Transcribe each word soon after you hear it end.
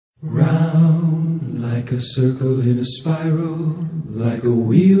Round like a circle in a spiral, like a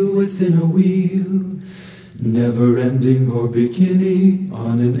wheel within a wheel, never ending or beginning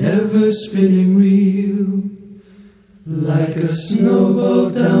on an ever-spinning reel. Like a snowball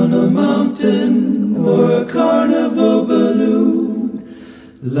down a mountain or a carnival balloon,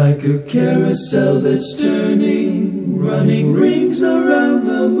 like a carousel that's turning, running rings around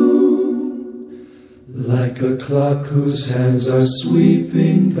the moon. Like a clock whose hands are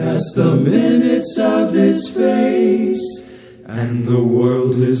sweeping past the minutes of its face, and the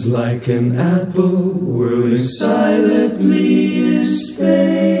world is like an apple whirling silently in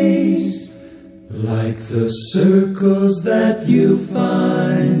space. Like the circles that you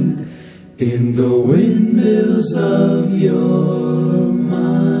find in the windmills of your mind.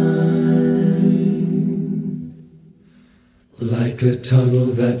 Like a tunnel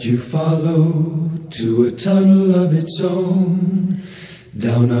that you follow to a tunnel of its own,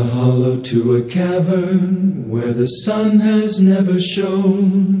 down a hollow to a cavern where the sun has never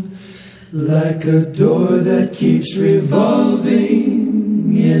shone. Like a door that keeps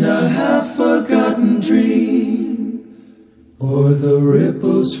revolving in a half-forgotten dream, or the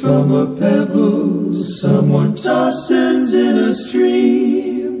ripples from a pebble someone tosses in a stream.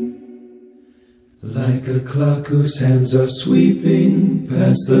 Like a clock whose hands are sweeping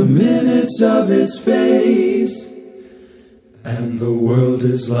past the minutes of its face, and the world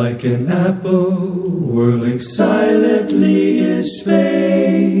is like an apple whirling silently in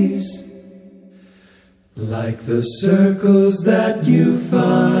space. Like the circles that you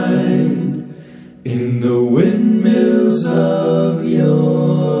find in the windmills of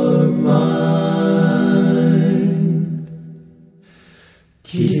your mind.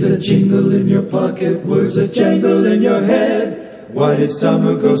 Keys that jingle in your pocket, words that jangle in your head. Why did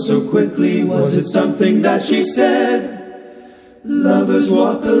summer go so quickly? Was it something that she said? Lovers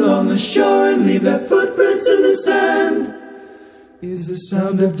walk along the shore and leave their footprints in the sand. Is the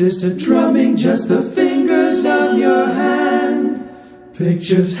sound of distant drumming just the fingers of your hand?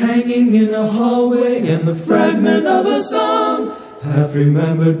 Pictures hanging in a hallway and the fragment of a song.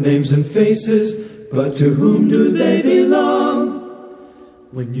 Half-remembered names and faces, but to whom do they belong?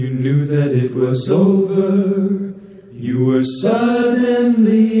 When you knew that it was over, you were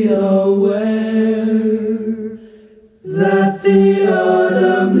suddenly aware that the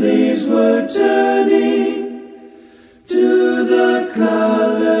autumn leaves were turning to the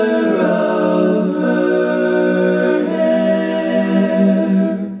color of her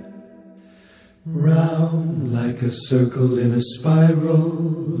hair. Round like a circle in a spiral,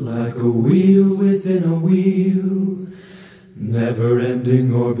 like a wheel within a wheel, never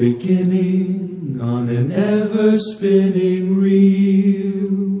ending or beginning on an ever-spinning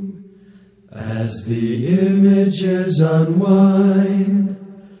reel. As the images unwind,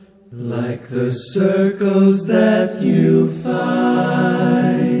 like the circles that you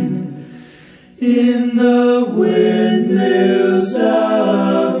find in the windmills of